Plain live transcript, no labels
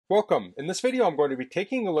Welcome. In this video I'm going to be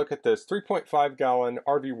taking a look at this 3.5 gallon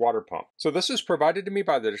RV water pump. So this is provided to me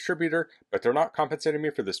by the distributor, but they're not compensating me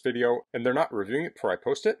for this video and they're not reviewing it before I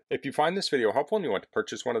post it. If you find this video helpful and you want to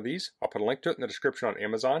purchase one of these, I'll put a link to it in the description on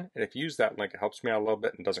Amazon, and if you use that link it helps me out a little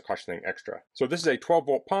bit and doesn't cost you anything extra. So this is a 12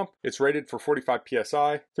 volt pump. It's rated for 45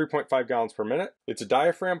 psi, 3.5 gallons per minute. It's a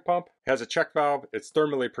diaphragm pump, has a check valve, it's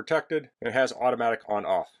thermally protected, and it has automatic on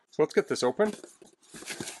off. So let's get this open.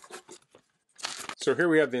 So here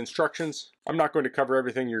we have the instructions. I'm not going to cover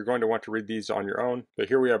everything. You're going to want to read these on your own. But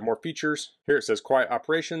here we have more features. Here it says quiet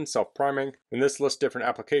operation, self-priming. And this lists different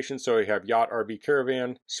applications. So you have yacht, RV,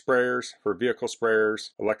 caravan, sprayers for vehicle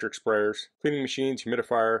sprayers, electric sprayers, cleaning machines,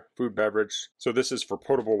 humidifier, food, beverage. So this is for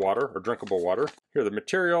potable water or drinkable water. Here are the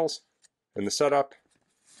materials and the setup.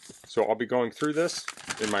 So I'll be going through this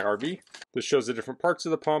in my RV. This shows the different parts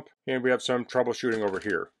of the pump. And we have some troubleshooting over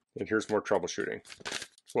here. And here's more troubleshooting.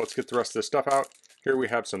 So let's get the rest of this stuff out. Here we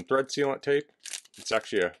have some thread sealant tape. It's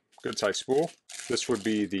actually a good size spool. This would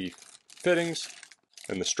be the fittings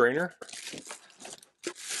and the strainer.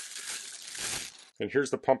 And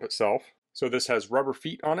here's the pump itself. So this has rubber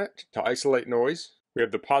feet on it to isolate noise. We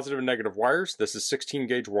have the positive and negative wires. This is 16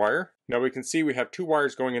 gauge wire. Now we can see we have two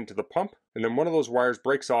wires going into the pump, and then one of those wires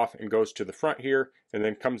breaks off and goes to the front here and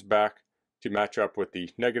then comes back to match up with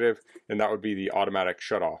the negative, and that would be the automatic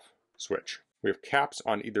shut-off switch. We have caps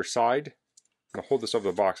on either side. I'll hold this over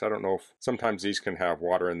the box. I don't know if sometimes these can have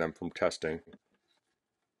water in them from testing.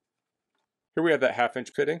 Here we have that 1/2 inch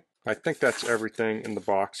fitting. I think that's everything in the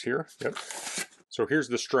box here. Yep. So here's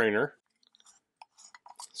the strainer.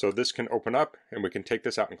 So this can open up and we can take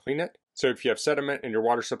this out and clean it. So if you have sediment in your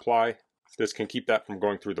water supply, this can keep that from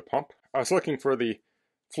going through the pump. I was looking for the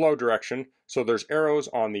flow direction. So there's arrows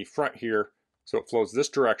on the front here. So it flows this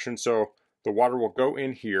direction. So the water will go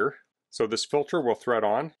in here. So this filter will thread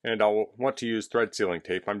on, and I'll want to use thread sealing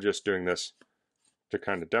tape. I'm just doing this to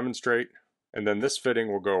kind of demonstrate. And then this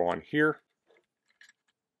fitting will go on here.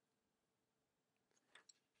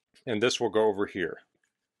 And this will go over here.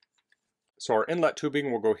 So our inlet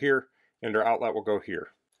tubing will go here, and our outlet will go here.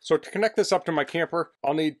 So to connect this up to my camper,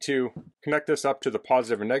 I'll need to connect this up to the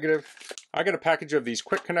positive and negative. I got a package of these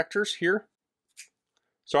quick connectors here.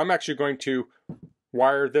 So I'm actually going to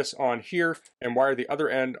wire this on here and wire the other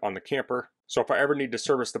end on the camper. So if I ever need to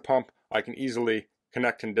service the pump, I can easily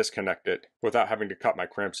connect and disconnect it without having to cut my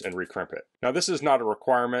crimps and recrimp it. Now this is not a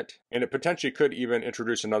requirement, and it potentially could even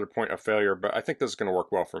introduce another point of failure, but I think this is going to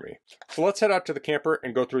work well for me. So let's head out to the camper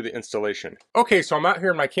and go through the installation. Okay, so I'm out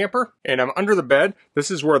here in my camper and I'm under the bed. This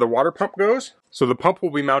is where the water pump goes. So the pump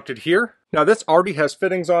will be mounted here. Now this already has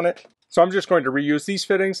fittings on it, so I'm just going to reuse these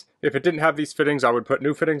fittings. If it didn't have these fittings, I would put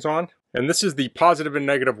new fittings on. And this is the positive and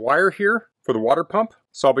negative wire here for the water pump.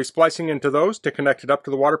 So I'll be splicing into those to connect it up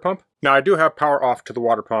to the water pump. Now I do have power off to the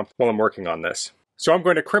water pump while I'm working on this. So I'm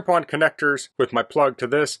going to crimp on connectors with my plug to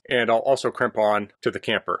this, and I'll also crimp on to the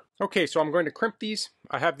camper. Okay, so I'm going to crimp these.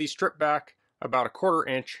 I have these stripped back about 1/4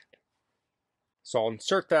 inch. So I'll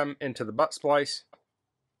insert them into the butt splice.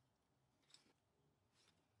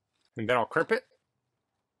 And then I'll crimp it.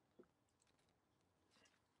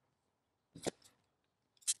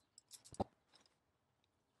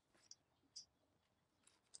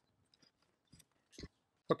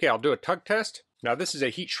 Okay, I'll do a tug test. Now this is a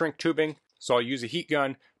heat shrink tubing, so I'll use a heat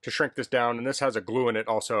gun to shrink this down, and this has a glue in it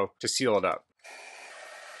also to seal it up.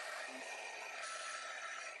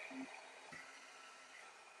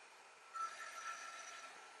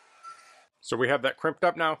 So we have that crimped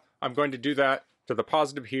up now. I'm going to do that to the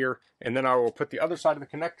positive here, and then I will put the other side of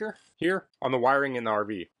the connector here on the wiring in the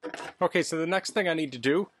RV. Okay, so the next thing I need to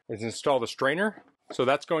do is install the strainer. So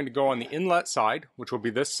that's going to go on the inlet side, which will be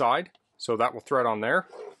this side. So that will thread on there.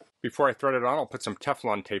 Before I thread it on, I'll put some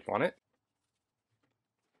Teflon tape on it.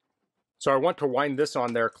 So I want to wind this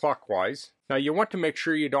on there clockwise. Now you want to make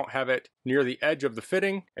sure you don't have it near the edge of the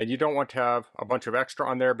fitting, and you don't want to have a bunch of extra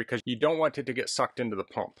on there because you don't want it to get sucked into the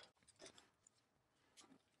pump.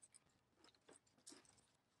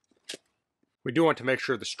 We do want to make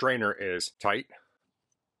sure the strainer is tight.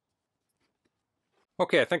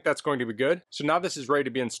 Okay, I think that's going to be good. So now this is ready to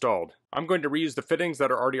be installed. I'm going to reuse the fittings that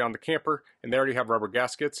are already on the camper, and they already have rubber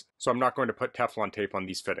gaskets, so I'm not going to put Teflon tape on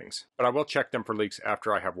these fittings. But I will check them for leaks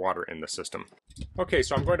after I have water in the system. Okay,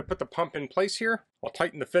 so I'm going to put the pump in place here. I'll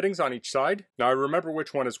tighten the fittings on each side. Now I remember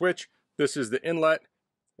which one is which. This is the inlet,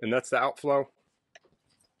 and that's the outflow.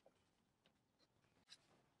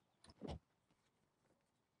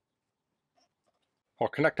 I'll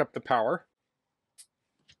connect up the power.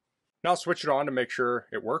 Now I'll switch it on to make sure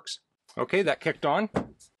it works. Okay, that kicked on.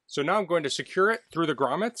 So now I'm going to secure it through the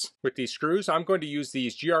grommets with these screws. I'm going to use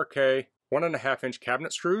these GRK 1.5-inch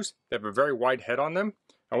cabinet screws. They have a very wide head on them.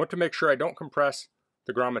 I want to make sure I don't compress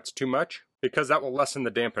the grommets too much because that will lessen the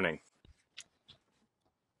dampening.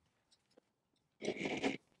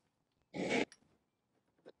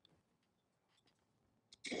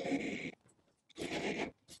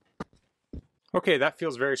 Okay, that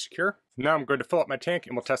feels very secure. Now I'm going to fill up my tank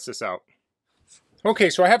and we'll test this out. Okay,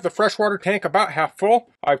 so I have the freshwater tank about half full.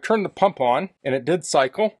 I've turned the pump on and it did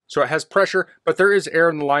cycle, so it has pressure, but there is air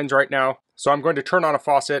in the lines right now. So I'm going to turn on a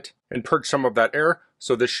faucet and purge some of that air,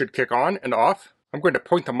 so this should kick on and off. I'm going to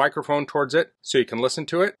point the microphone towards it so you can listen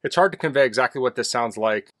to it. It's hard to convey exactly what this sounds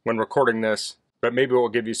like when recording this, but maybe it will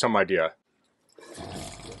give you some idea.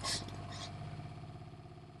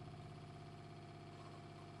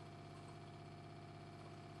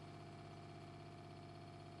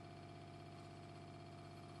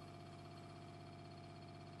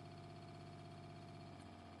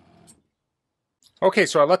 Okay,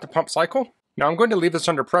 so I let the pump cycle. Now I'm going to leave this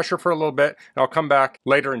under pressure for a little bit, and I'll come back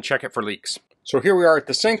later and check it for leaks. So here we are at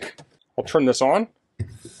the sink. I'll turn this on.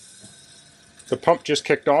 The pump just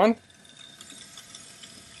kicked on.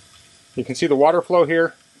 You can see the water flow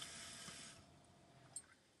here.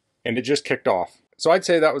 And it just kicked off. So I'd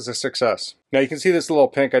say that was a success. Now you can see this little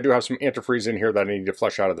pink. I do have some antifreeze in here that I need to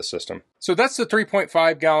flush out of the system. So that's the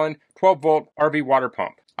 3.5 gallon, 12 volt RV water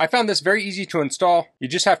pump. I found this very easy to install. You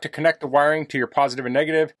just have to connect the wiring to your positive and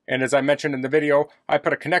negative. And as I mentioned in the video, I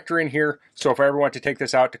put a connector in here. So if I ever want to take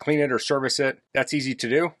this out to clean it or service it, that's easy to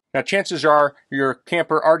do. Now chances are your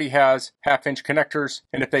camper already has 1/2-inch connectors.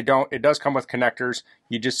 And if they don't, it does come with connectors.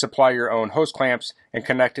 You just supply your own hose clamps and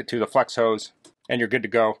connect it to the flex hose and you're good to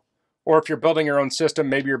go. Or if you're building your own system,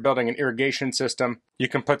 maybe you're building an irrigation system, you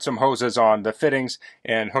can put some hoses on the fittings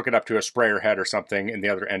and hook it up to a sprayer head or something in the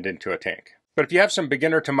other end into a tank. But if you have some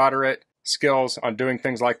beginner to moderate skills on doing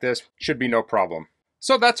things like this, should be no problem.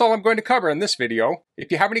 So that's all I'm going to cover in this video.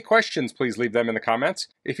 If you have any questions, please leave them in the comments.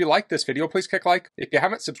 If you like this video, please click like. If you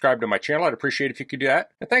haven't subscribed to my channel, I'd appreciate if you could do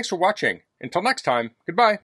that. And thanks for watching. Until next time, goodbye.